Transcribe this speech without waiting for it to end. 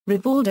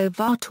Rivaldo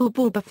Vítor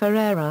Borba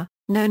Ferreira,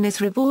 known as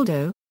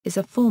Rivaldo, is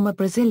a former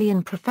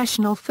Brazilian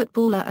professional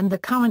footballer and the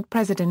current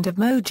president of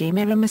Mogi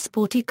Mirim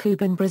Esporte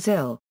Clube in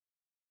Brazil.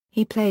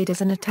 He played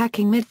as an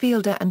attacking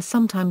midfielder and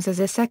sometimes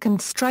as a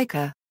second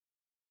striker.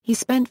 He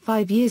spent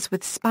 5 years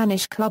with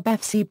Spanish club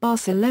FC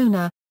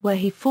Barcelona, where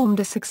he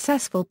formed a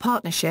successful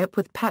partnership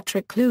with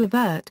Patrick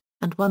Kluivert,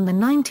 and won the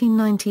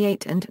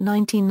 1998 and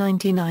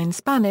 1999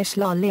 Spanish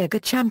La Liga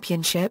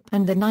Championship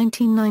and the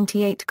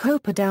 1998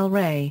 Copa del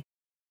Rey.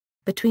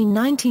 Between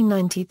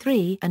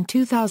 1993 and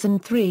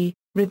 2003,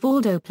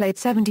 Rivaldo played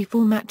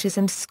 74 matches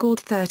and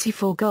scored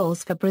 34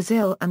 goals for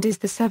Brazil and is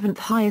the 7th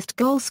highest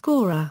goal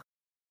scorer.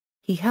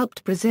 He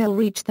helped Brazil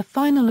reach the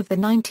final of the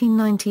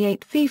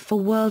 1998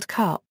 FIFA World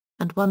Cup,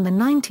 and won the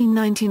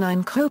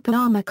 1999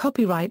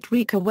 Copa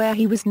Rica where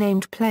he was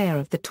named Player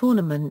of the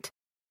Tournament.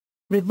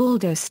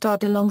 Rivaldo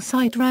starred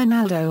alongside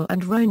Ronaldo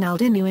and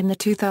Ronaldinho in the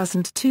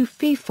 2002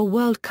 FIFA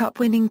World Cup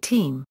winning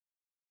team.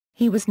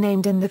 He was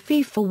named in the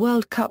FIFA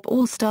World Cup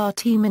All-Star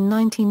team in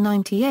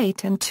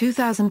 1998 and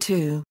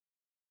 2002.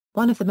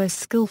 One of the most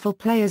skillful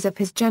players of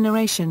his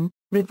generation,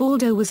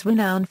 Rivaldo was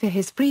renowned for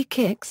his free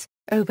kicks,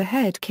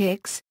 overhead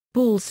kicks,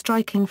 ball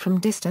striking from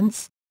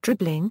distance,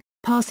 dribbling,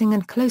 passing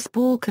and close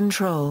ball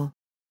control.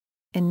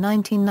 In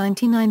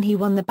 1999 he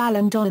won the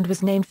Ballon d'Or and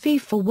was named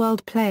FIFA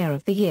World Player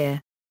of the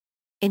Year.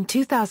 In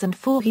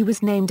 2004 he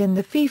was named in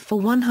the FIFA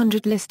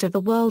 100 list of the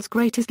world's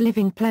greatest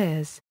living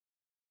players.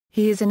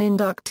 He is an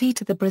inductee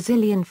to the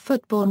Brazilian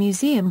Football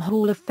Museum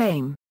Hall of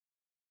Fame.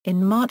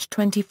 In March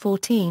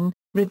 2014,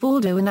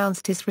 Rivaldo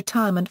announced his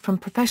retirement from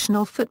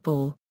professional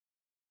football.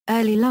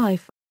 Early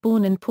life: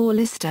 born in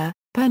Paulista,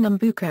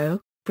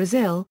 Pernambuco,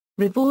 Brazil,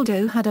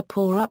 Rivaldo had a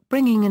poor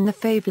upbringing in the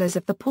favelas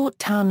of the port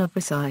town of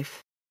Recife.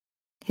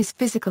 His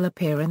physical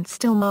appearance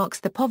still marks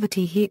the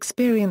poverty he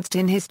experienced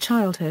in his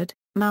childhood.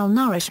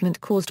 Malnourishment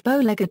caused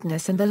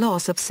bowleggedness and the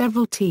loss of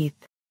several teeth.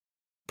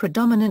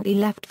 Predominantly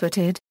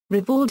left-footed,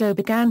 Rivaldo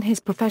began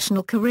his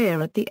professional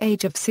career at the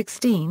age of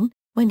 16,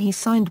 when he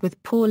signed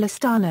with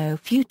Paulistano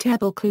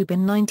Futebol Clube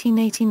in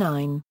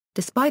 1989,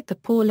 despite the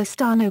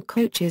Paulistano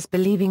coaches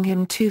believing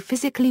him too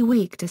physically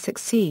weak to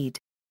succeed.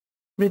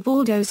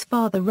 Rivaldo's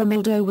father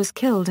Romualdo was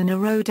killed in a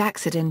road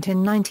accident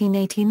in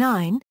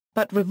 1989,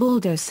 but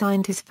Rivaldo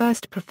signed his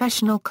first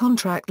professional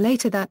contract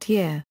later that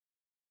year.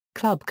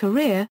 Club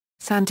career: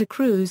 Santa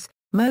Cruz,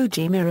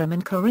 Mogi Mirim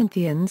and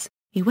Corinthians.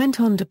 He went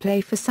on to play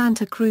for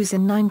Santa Cruz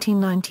in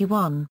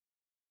 1991.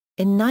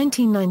 In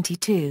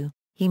 1992,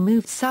 he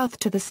moved south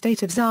to the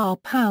state of São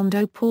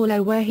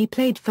Paulo where he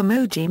played for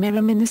Mogi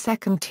Mirim in the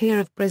second tier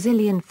of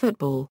Brazilian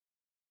football.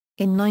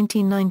 In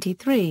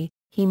 1993,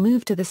 he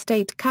moved to the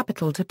state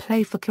capital to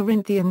play for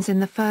Corinthians in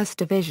the first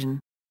division.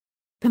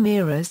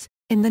 Palmeiras.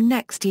 In the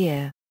next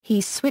year,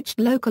 he switched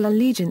local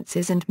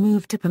allegiances and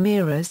moved to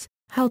Palmeiras,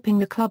 helping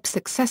the club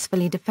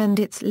successfully defend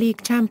its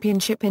league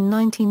championship in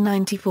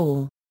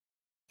 1994.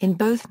 In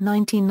both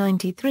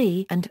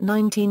 1993 and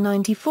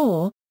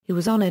 1994, he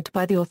was honored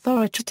by the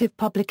authoritative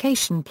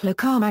publication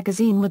Placar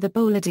magazine with the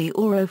Bola de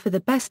Ouro for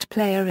the best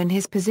player in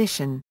his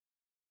position.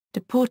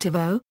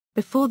 Deportivo.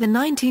 Before the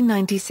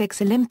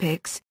 1996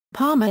 Olympics,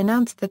 Parma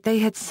announced that they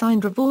had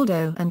signed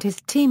Rivaldo and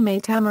his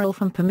teammate Amaral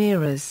from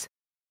Palmeiras.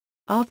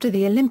 After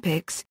the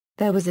Olympics,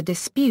 there was a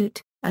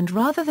dispute, and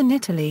rather than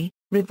Italy,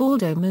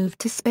 Rivaldo moved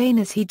to Spain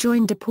as he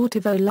joined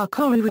Deportivo La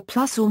Coruña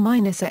plus or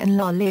minus in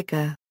La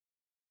Liga.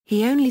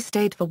 He only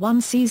stayed for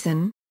one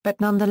season, but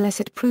nonetheless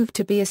it proved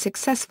to be a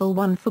successful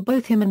one for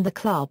both him and the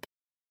club.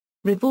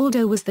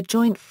 Rivaldo was the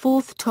joint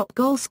 4th top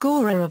goal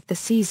scorer of the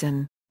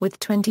season, with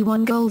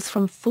 21 goals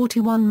from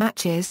 41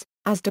 matches,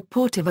 as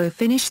Deportivo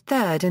finished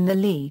 3rd in the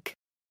league.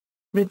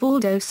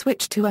 Rivaldo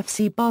switched to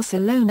FC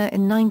Barcelona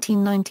in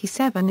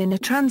 1997 in a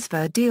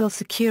transfer deal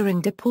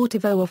securing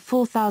Deportivo a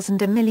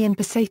 4,000 million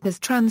pesetas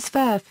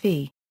transfer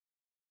fee.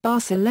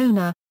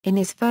 Barcelona. In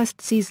his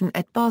first season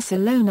at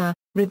Barcelona,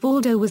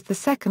 Rivaldo was the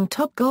 2nd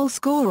top goal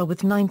scorer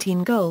with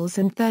 19 goals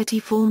in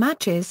 34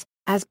 matches,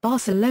 as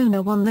Barcelona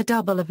won the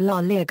double of La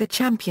Liga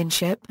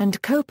Championship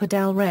and Copa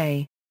del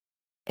Rey.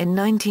 In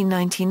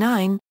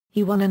 1999,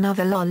 he won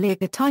another La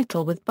Liga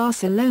title with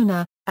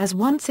Barcelona, as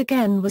once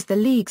again was the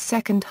league's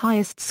 2nd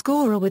highest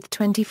scorer with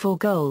 24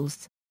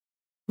 goals.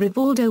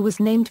 Rivaldo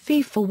was named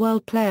FIFA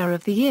World Player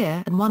of the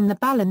Year and won the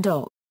Ballon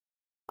d'Or.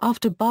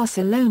 After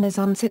Barcelona's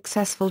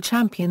unsuccessful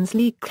Champions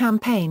League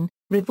campaign,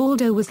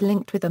 Rivaldo was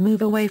linked with a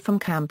move away from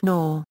Camp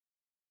Nou.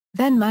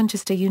 Then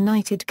Manchester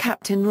United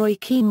captain Roy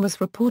Keane was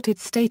reported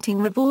stating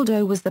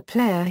Rivaldo was the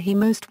player he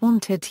most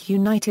wanted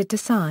United to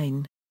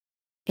sign.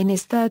 In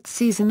his 3rd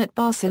season at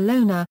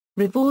Barcelona,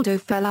 Rivaldo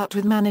fell out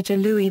with manager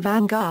Louis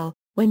van Gaal,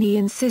 when he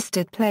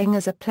insisted playing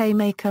as a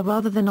playmaker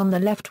rather than on the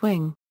left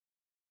wing.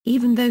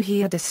 Even though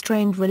he had a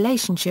strained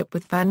relationship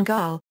with Van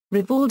Gaal,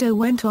 Rivaldo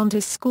went on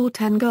to score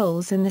 10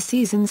 goals in the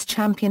season's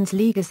Champions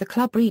League as the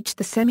club reached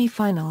the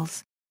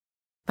semi-finals.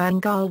 Van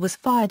Gaal was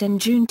fired in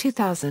June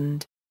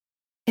 2000.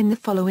 In the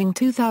following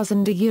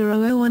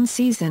 2000-01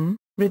 season,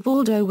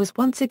 Rivaldo was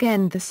once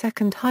again the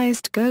 2nd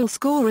highest goal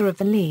scorer of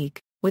the league,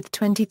 with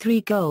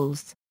 23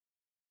 goals.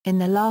 In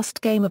the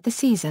last game of the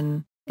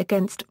season,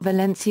 against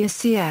Valencia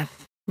CF,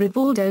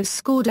 Rivaldo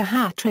scored a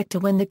hat-trick to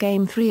win the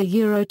game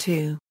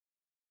 3-2.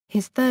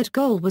 His third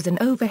goal was an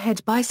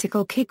overhead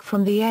bicycle kick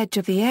from the edge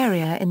of the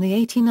area in the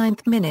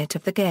 89th minute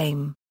of the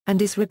game, and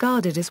is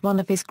regarded as one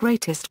of his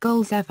greatest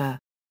goals ever.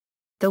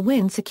 The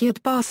win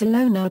secured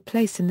Barcelona a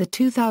place in the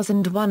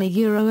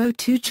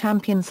 2001-02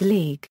 Champions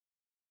League.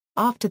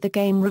 After the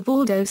game,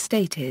 Rivaldo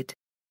stated,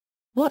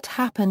 "What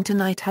happened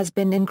tonight has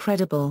been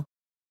incredible.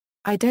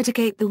 I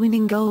dedicate the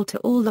winning goal to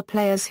all the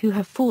players who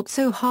have fought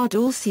so hard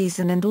all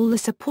season and all the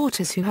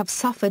supporters who have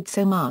suffered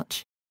so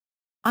much.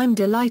 I'm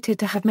delighted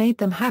to have made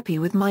them happy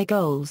with my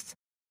goals."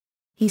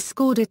 He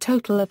scored a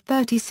total of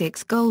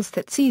 36 goals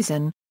that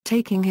season,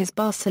 taking his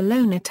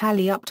Barcelona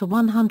tally up to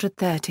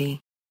 130.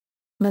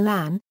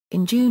 Milan.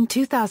 In June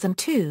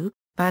 2002,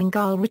 Van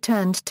Gaal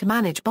returned to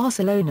manage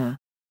Barcelona.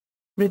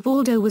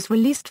 Rivaldo was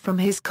released from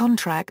his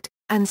contract,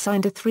 and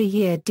signed a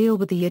 3-year deal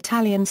with the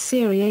Italian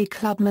Serie A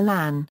club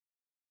Milan.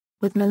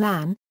 With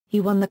Milan, he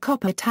won the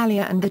Coppa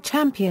Italia and the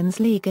Champions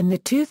League in the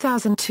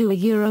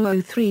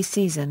 2002-03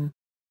 season.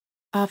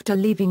 After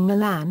leaving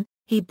Milan,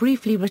 he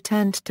briefly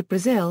returned to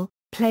Brazil,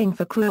 playing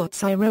for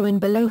Cruzeiro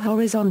in Belo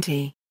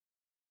Horizonte.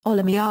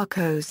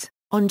 Olympiacos.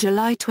 On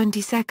July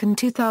 22,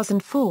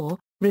 2004,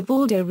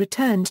 Rivaldo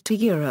returned to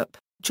Europe,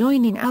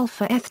 joining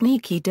Alpha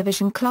Ethniki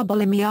division club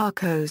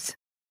Olympiacos.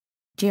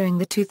 During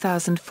the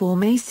 2004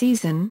 May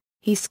season,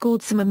 he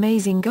scored some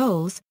amazing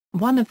goals,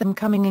 one of them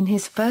coming in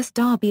his first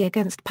derby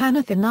against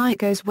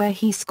Panathinaikos, where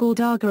he scored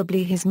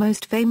arguably his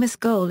most famous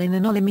goal in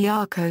an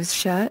Olympiacos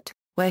shirt,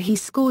 where he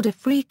scored a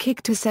free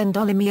kick to send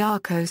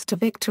Olympiacos to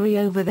victory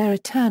over their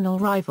eternal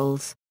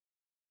rivals.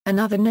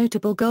 Another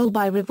notable goal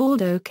by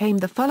Rivaldo came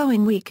the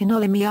following week in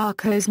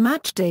Olympiacos'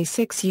 matchday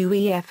 6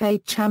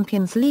 UEFA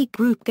Champions League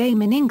group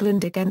game in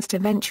England against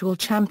eventual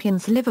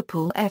champions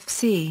Liverpool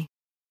FC,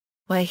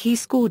 where he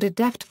scored a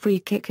deft free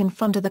kick in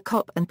front of the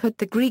Kop and put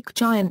the Greek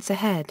giants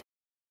ahead.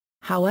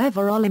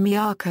 However,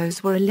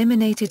 Olympiacos were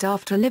eliminated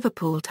after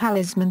Liverpool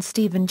talisman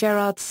Steven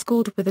Gerrard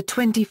scored with a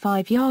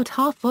 25-yard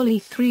half-volley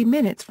 3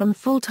 minutes from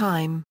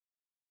full-time.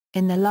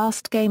 In the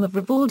last game of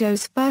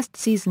Rivaldo's first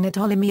season at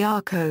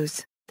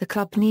Olympiacos, the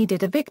club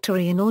needed a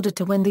victory in order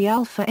to win the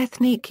Alpha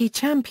Ethniki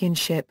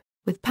Championship,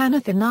 with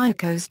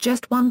Panathinaikos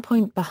just 1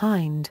 point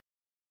behind.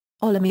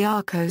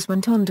 Olympiacos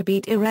went on to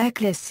beat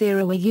Iraklis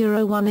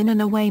 0-1 in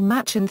an away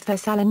match in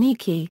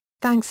Thessaloniki,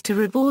 thanks to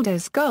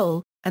Rivaldo's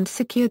goal, and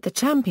secured the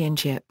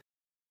championship.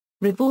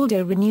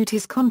 Rivaldo renewed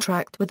his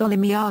contract with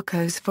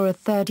Olympiacos for a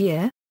third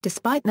year,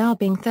 despite now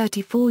being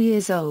 34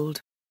 years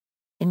old.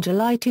 In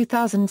July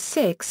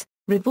 2006,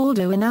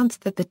 Rivaldo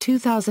announced that the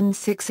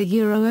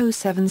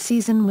 2006-07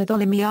 season with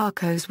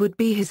Olympiacos would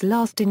be his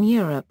last in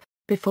Europe,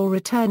 before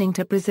returning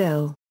to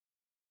Brazil.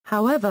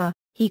 However,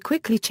 he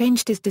quickly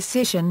changed his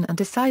decision and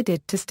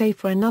decided to stay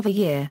for another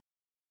year.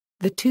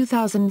 The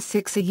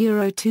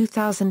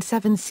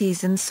 2006-2007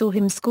 season saw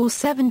him score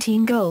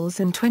 17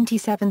 goals in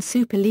 27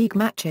 Super League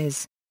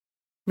matches.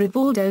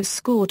 Rivaldo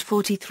scored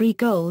 43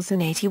 goals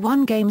in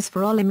 81 games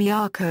for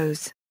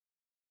Olympiacos.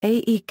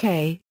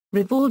 AEK.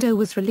 Rivaldo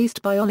was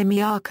released by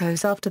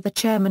Olympiacos after the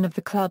chairman of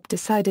the club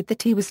decided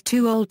that he was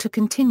too old to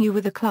continue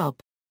with the club.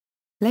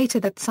 Later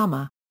that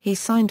summer, he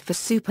signed for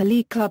Super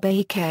League club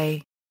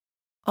AEK.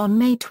 On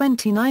May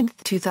 29,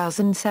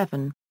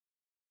 2007.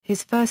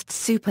 His first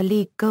Super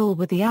League goal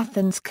with the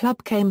Athens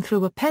club came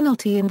through a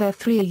penalty in their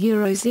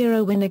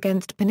 3-0 win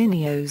against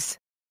Panionios.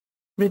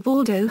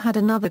 Rivaldo had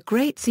another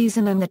great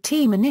season and the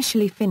team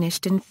initially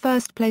finished in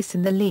first place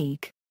in the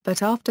league,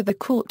 but after the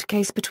court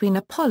case between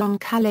Apollon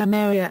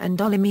Kaliameria and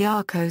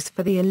Olympiacos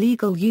for the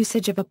illegal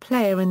usage of a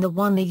player in the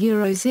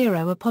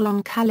 1-0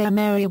 Apollon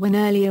Kaliameria win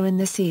earlier in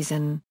the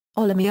season,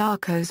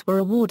 Olympiacos were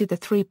awarded the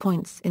 3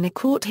 points in a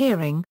court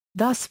hearing,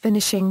 thus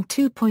finishing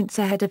 2 points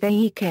ahead of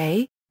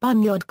AEK.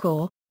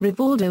 Bunyodkor.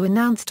 Rivaldo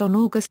announced on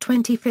August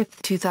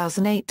 25,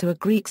 2008 to a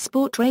Greek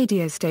sport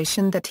radio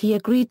station that he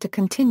agreed to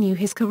continue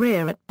his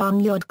career at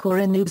Bunyodkor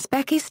in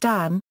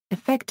Uzbekistan,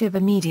 effective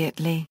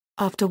immediately,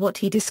 after what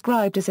he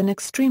described as an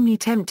extremely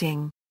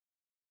tempting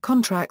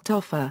contract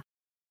offer.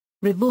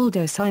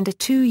 Rivaldo signed a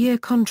 2-year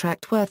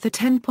contract worth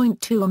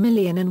 $10.2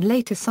 million and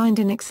later signed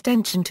an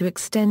extension to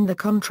extend the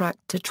contract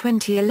to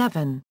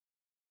 2011.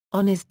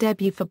 On his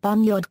debut for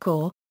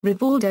Bunyodkor,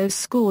 Rivaldo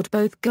scored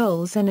both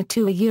goals in a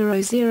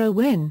 2-0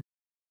 win.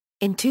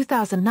 In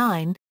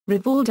 2009,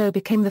 Rivaldo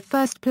became the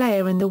first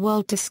player in the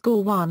world to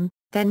score 1,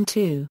 then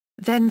 2,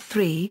 then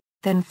 3,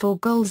 then 4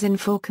 goals in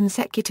 4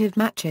 consecutive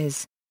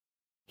matches.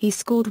 He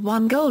scored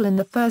 1 goal in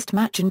the first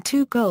match and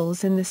 2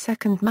 goals in the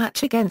second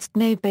match against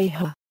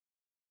Nevaeh.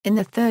 In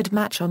the third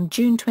match on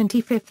June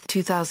 25,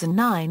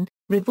 2009,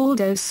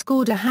 Rivaldo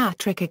scored a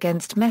hat-trick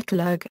against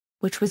Metalurg,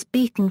 which was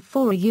beaten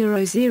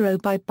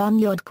 4-0 by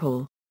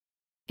Bunyodkor.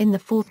 In the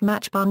fourth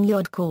match,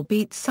 Bunyodkor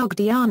beat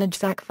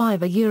Sugdianajzak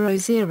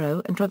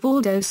 5-0 and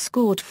Rivaldo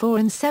scored 4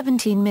 in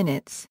 17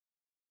 minutes.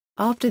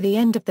 After the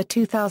end of the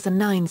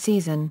 2009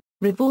 season,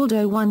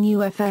 Rivaldo won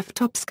UFF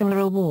Topscorer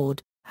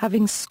Award,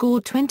 having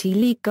scored 20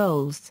 league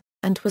goals.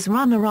 and was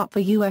runner-up for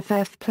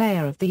UFF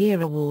Player of the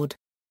Year award.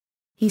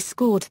 He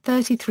scored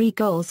 33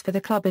 goals for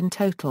the club in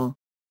total.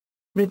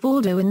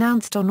 Rivaldo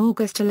announced on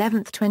August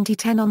 11,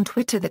 2010 on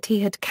Twitter that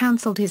he had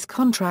cancelled his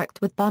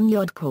contract with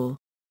Bunyodkor.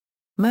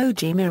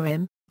 Mogi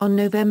Mirim, on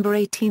November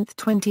 18,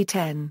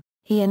 2010,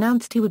 he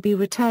announced he would be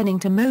returning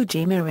to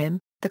Mogi Mirim,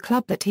 the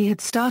club that he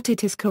had started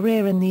his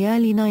career in the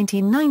early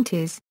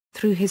 1990s,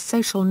 through his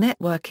social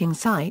networking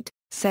site,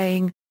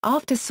 saying,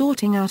 "After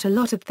sorting out a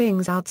lot of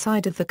things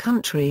outside of the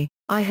country,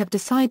 I have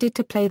decided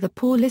to play the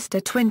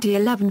Paulista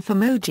 2011 for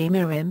Mogi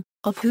Mirim,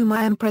 of whom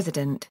I am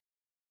president."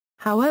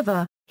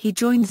 However, he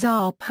joined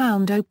São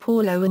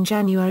Paulo in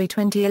January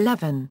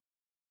 2011.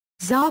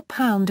 São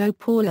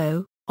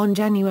Paulo, on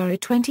January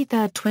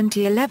 23,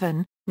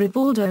 2011,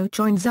 Rivaldo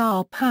joined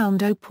São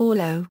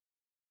Paulo.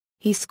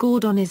 He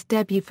scored on his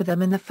debut for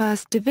them in the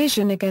first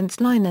division against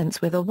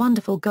Linense with a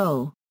wonderful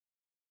goal.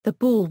 The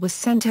ball was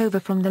sent over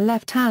from the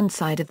left-hand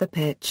side of the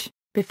pitch,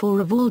 before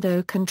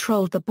Rivaldo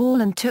controlled the ball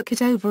and took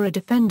it over a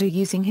defender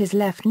using his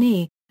left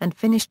knee, and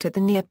finished at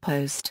the near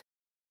post.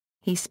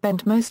 He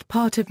spent most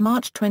part of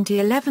March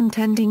 2011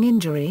 tending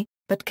injury,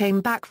 but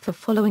came back for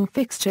following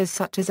fixtures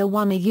such as a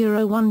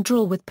 1-1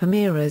 draw with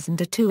Palmeiras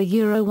and a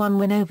 2-1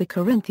 win over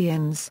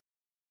Corinthians.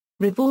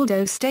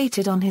 Rivaldo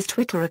stated on his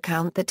Twitter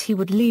account that he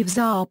would leave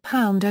São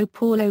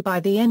Paulo by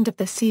the end of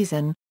the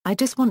season. "I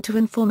just want to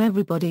inform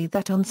everybody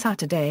that on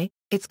Saturday,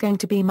 it's going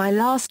to be my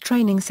last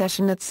training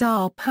session at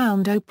São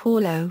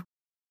Paulo.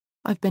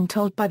 I've been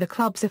told by the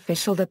club's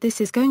official that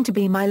this is going to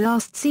be my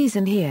last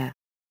season here."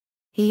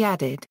 He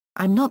added,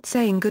 "I'm not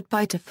saying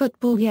goodbye to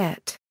football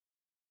yet.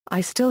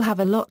 I still have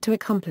a lot to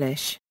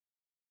accomplish.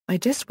 I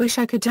just wish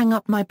I could hang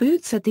up my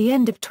boots at the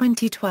end of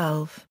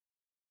 2012.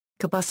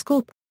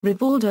 Cabuscorp,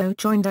 Rivaldo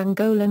joined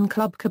Angolan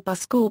club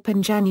Cabuscorp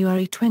in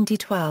January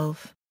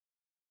 2012.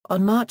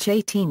 On March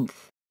 18,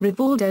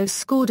 Rivaldo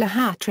scored a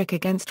hat-trick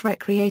against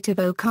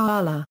Recreativo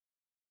Koala.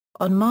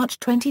 On March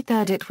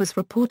 23 it was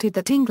reported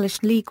that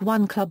English League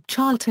One club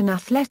Charlton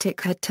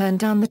Athletic had turned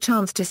down the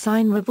chance to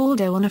sign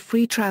Rivaldo on a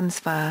free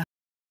transfer.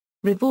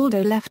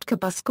 Rivaldo left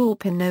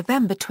Cabuscorp in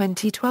November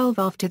 2012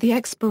 after the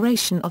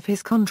expiration of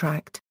his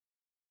contract.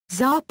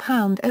 São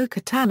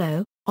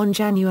Paulo, on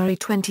January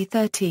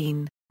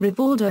 2013,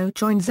 Rivaldo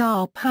joined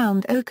São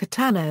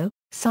Paulo,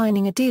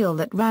 signing a deal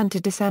that ran to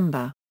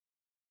December.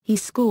 He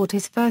scored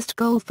his first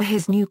goal for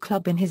his new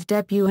club in his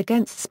debut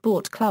against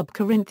Sport Club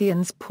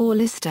Corinthians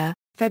Paulista,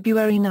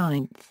 February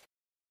 9.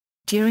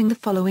 During the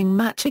following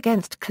match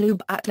against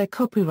Clube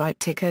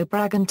Atlético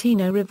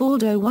Bragantino,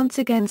 Rivaldo once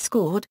again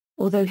scored,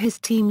 although his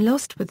team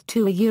lost with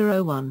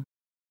 2-1.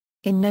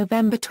 In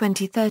November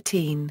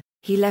 2013,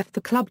 he left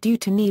the club due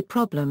to knee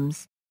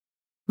problems.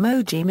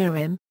 Mogi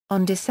Mirim,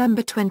 on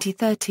December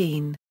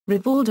 2013,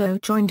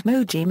 Rivaldo joined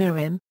Mogi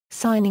Mirim,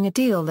 signing a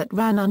deal that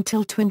ran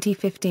until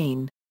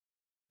 2015.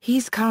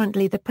 He's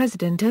currently the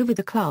president over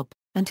the club,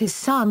 and his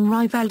son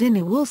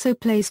Rivaldo also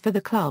plays for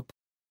the club.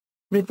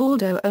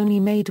 Rivaldo only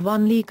made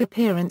one league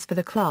appearance for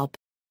the club.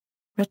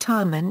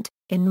 Retirement: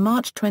 in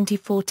March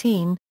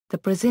 2014, the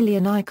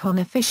Brazilian icon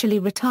officially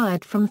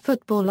retired from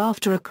football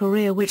after a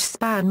career which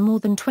spanned more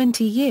than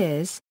 20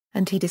 years,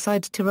 and he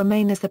decided to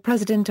remain as the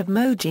president of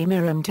Mogi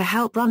Mirim to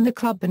help run the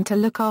club and to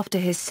look after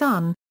his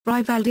son,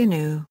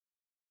 Rivaldo.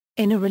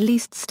 In a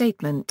released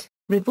statement,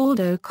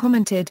 Rivaldo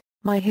commented,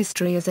 "My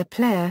history as a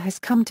player has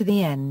come to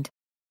the end.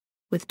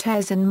 With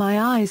tears in my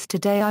eyes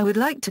today, I would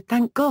like to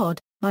thank God,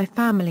 my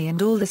family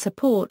and all the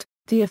support,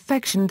 the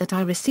affection that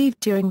I received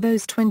during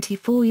those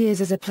 24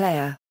 years as a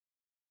player."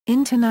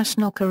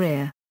 International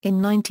career: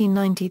 in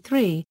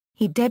 1993,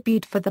 he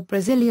debuted for the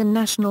Brazilian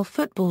national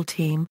football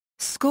team,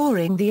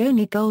 scoring the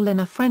only goal in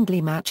a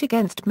friendly match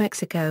against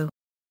Mexico.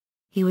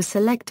 He was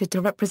selected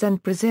to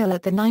represent Brazil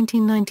at the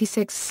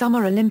 1996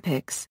 Summer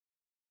Olympics.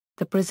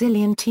 The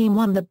Brazilian team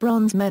won the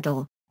bronze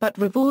medal, but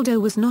Rivaldo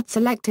was not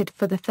selected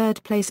for the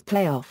third-place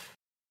playoff.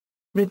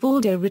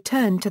 Rivaldo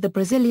returned to the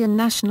Brazilian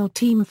national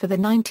team for the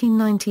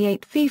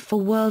 1998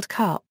 FIFA World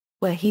Cup,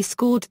 where he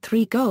scored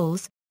 3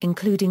 goals,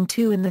 including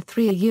 2 in the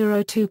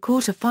 3-2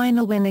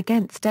 quarter-final win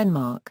against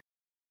Denmark.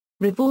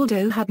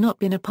 Rivaldo had not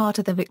been a part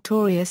of the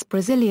victorious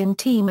Brazilian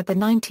team at the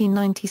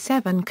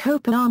 1997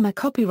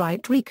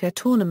 Copa Rica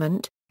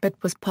tournament, but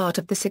was part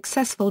of the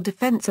successful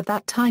defense of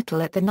that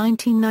title at the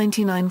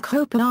 1999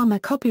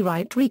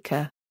 Copa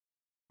Rica.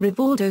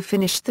 Rivaldo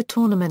finished the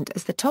tournament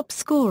as the top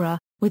scorer,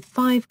 with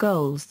 5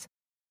 goals.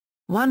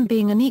 1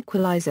 being an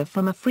equalizer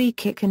from a free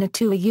kick in a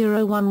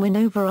 2-1 win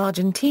over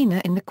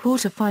Argentina in the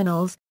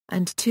quarter-finals,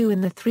 and 2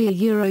 in the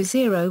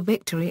 3-0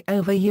 victory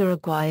over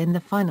Uruguay in the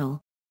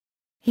final.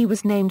 He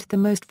was named the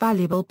most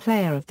valuable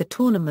player of the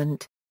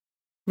tournament.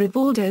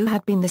 Rivaldo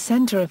had been the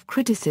center of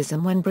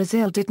criticism when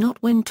Brazil did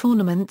not win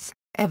tournaments,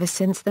 ever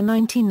since the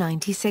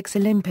 1996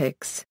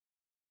 Olympics.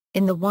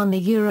 In the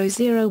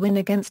 1-0 win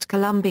against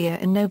Colombia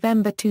in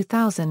November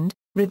 2000,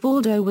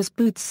 Rivaldo was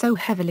booed so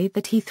heavily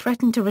that he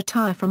threatened to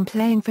retire from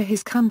playing for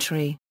his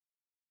country.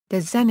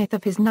 The zenith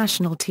of his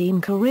national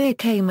team career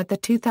came at the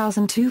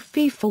 2002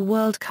 FIFA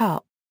World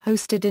Cup,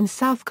 hosted in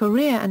South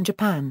Korea and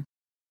Japan.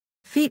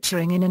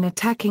 featuring in an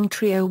attacking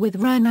trio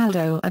with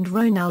Ronaldo and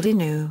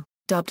Ronaldinho,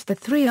 dubbed the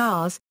 3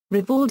 Rs.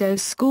 Rivaldo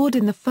scored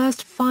in the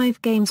first 5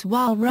 games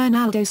while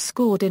Ronaldo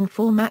scored in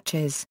 4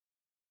 matches.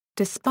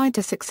 Despite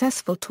a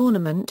successful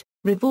tournament,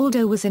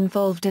 Rivaldo was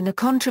involved in a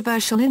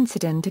controversial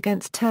incident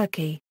against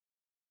Turkey.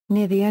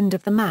 Near the end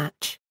of the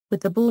match, with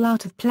the ball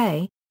out of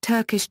play,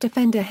 Turkish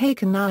defender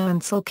Hakan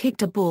Ünsal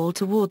kicked a ball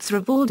towards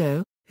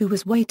Rivaldo, who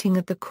was waiting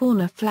at the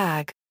corner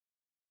flag.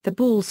 The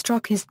ball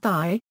struck his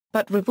thigh,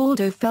 but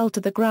Rivaldo fell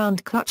to the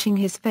ground clutching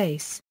his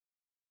face.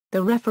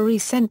 The referee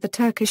sent the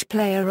Turkish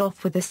player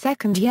off with a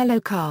second yellow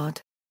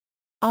card.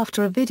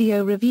 After a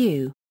video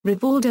review,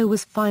 Rivaldo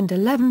was fined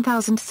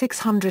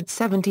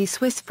 11,670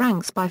 Swiss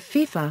francs by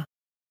FIFA.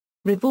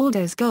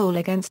 Rivaldo's goal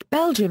against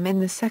Belgium in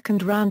the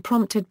second round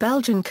prompted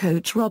Belgian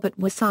coach Robert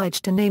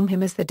Wasage to name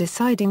him as the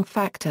deciding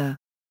factor.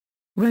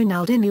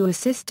 Ronaldinho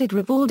assisted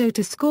Rivaldo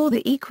to score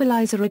the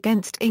equaliser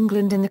against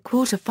England in the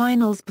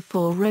quarter-finals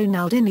before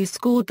Ronaldinho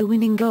scored the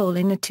winning goal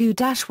in a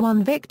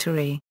 2-1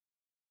 victory.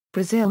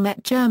 Brazil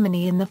met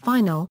Germany in the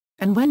final,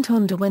 and went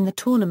on to win the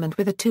tournament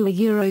with a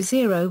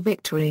 2-0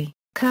 victory,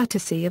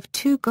 courtesy of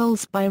 2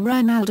 goals by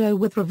Ronaldo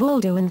with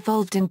Rivaldo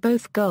involved in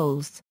both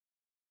goals.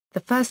 The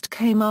first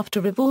came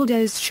after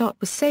Rivaldo's shot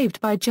was saved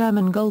by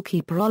German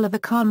goalkeeper Oliver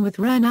Kahn with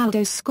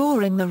Ronaldo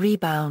scoring the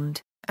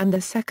rebound, and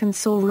the second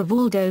saw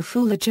Rivaldo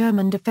fool the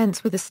German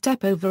defense with a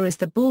step-over as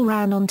the ball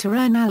ran onto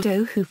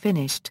Ronaldo who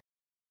finished.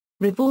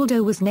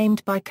 Rivaldo was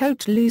named by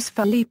coach Luis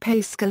Felipe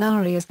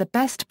Scolari as the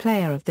best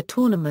player of the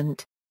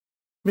tournament.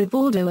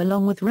 Rivaldo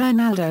along with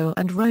Ronaldo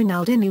and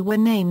Ronaldinho were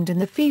named in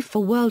the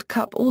FIFA World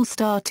Cup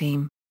All-Star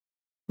team.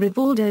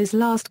 Rivaldo's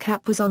last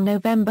cap was on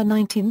November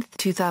 19,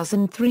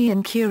 2003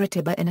 in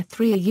Curitiba in a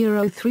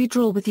 3-3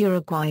 draw with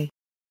Uruguay.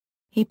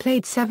 He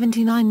played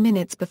 79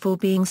 minutes before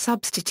being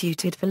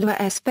substituted for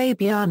Luis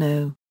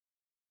Fabiano.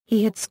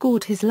 He had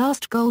scored his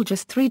last goal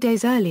just 3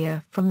 days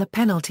earlier from the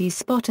penalty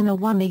spot in a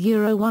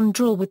 1-1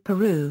 draw with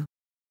Peru.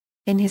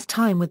 In his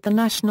time with the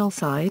national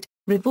side,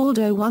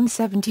 Rivaldo won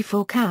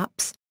 74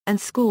 caps, and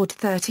scored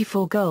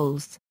 34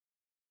 goals.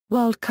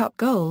 World Cup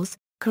goals,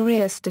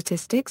 career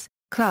statistics,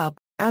 club,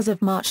 as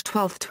of March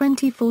 12,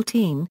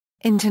 2014,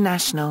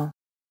 international.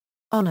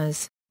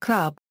 Honours,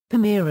 club,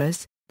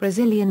 Palmeiras,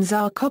 Brazilian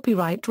ZAR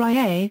Copyright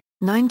Rai,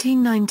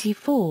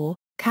 1994,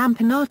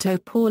 Campeonato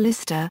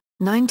Paulista,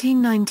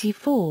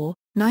 1994,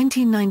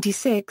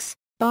 1996,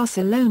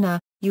 Barcelona,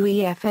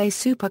 UEFA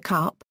Super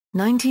Cup,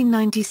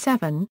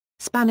 1997,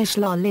 Spanish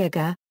La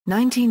Liga,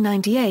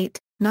 1998,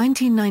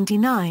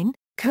 1999,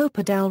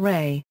 Copa del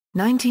Rey,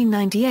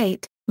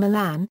 1998,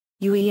 Milan,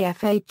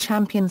 UEFA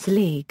Champions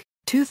League,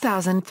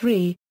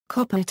 2003,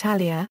 Coppa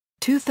Italia,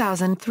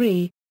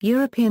 2003,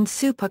 European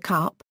Super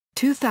Cup,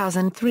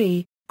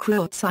 2003,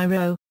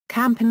 Cruzeiro,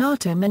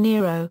 Campeonato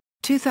Mineiro,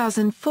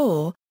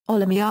 2004,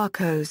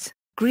 Olympiacos,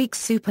 Greek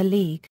Super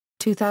League,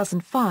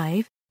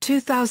 2005,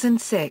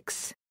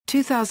 2006,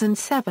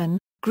 2007,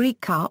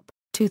 Greek Cup,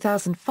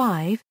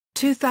 2005,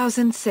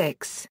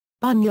 2006,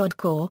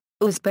 Bunyodkor,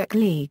 Uzbek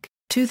League,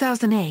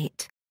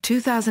 2008,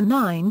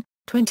 2009,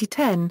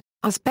 2010,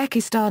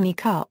 Uzbekistani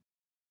Cup.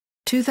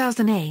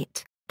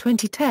 2008,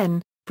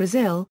 2010,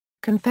 Brazil,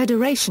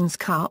 Confederations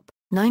Cup,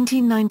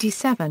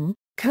 1997,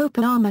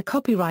 Copa Arma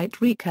Copyright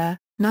Rica,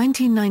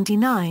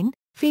 1999,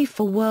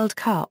 FIFA World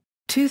Cup,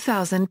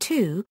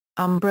 2002,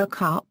 Umbro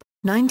Cup,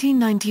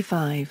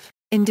 1995,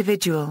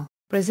 Individual,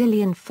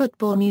 Brazilian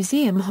Football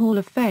Museum Hall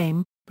of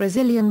Fame,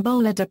 Brazilian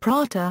Bola de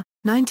Prata,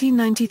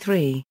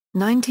 1993,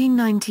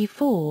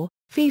 1994,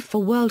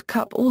 FIFA World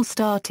Cup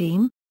All-Star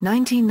Team,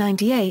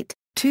 1998,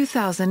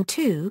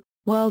 2002,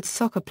 World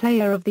Soccer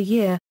Player of the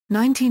Year,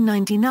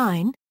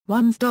 1999,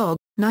 Dog,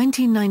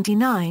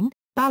 1999,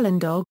 Ballon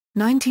d'Or,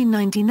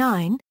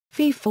 1999,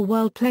 FIFA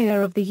World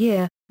Player of the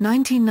Year,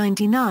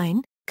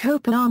 1999,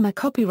 Copa Arma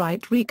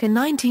Copyright Rica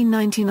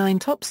 1999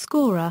 Top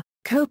Scorer,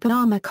 Copa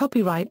Arma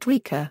Copyright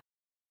Rica.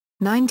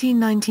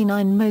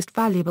 1999 Most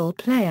Valuable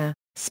Player,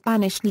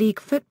 Spanish League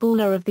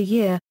Footballer of the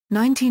Year,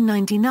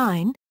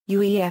 1999,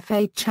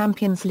 UEFA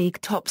Champions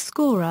League Top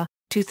Scorer,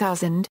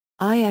 2000,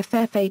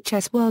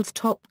 IFFHS World's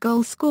Top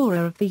Goal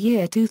Scorer of the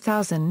Year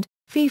 2000,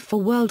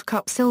 FIFA World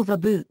Cup Silver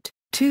Boot,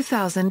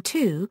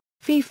 2002,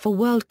 FIFA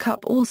World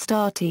Cup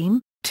All-Star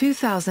Team,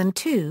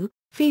 2002,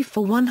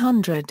 FIFA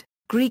 100,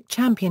 Greek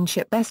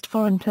Championship Best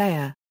Foreign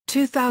Player,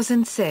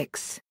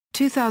 2006,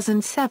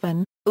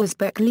 2007,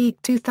 Uzbek League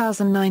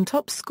 2009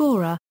 Top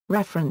Scorer,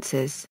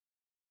 References.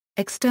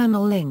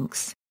 External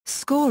links,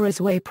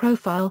 Scorer's Way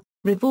Profile,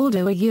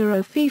 Rivaldo a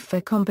Euro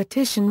FIFA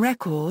competition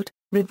record,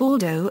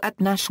 Rivaldo at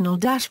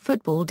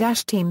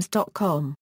national-football-teams.com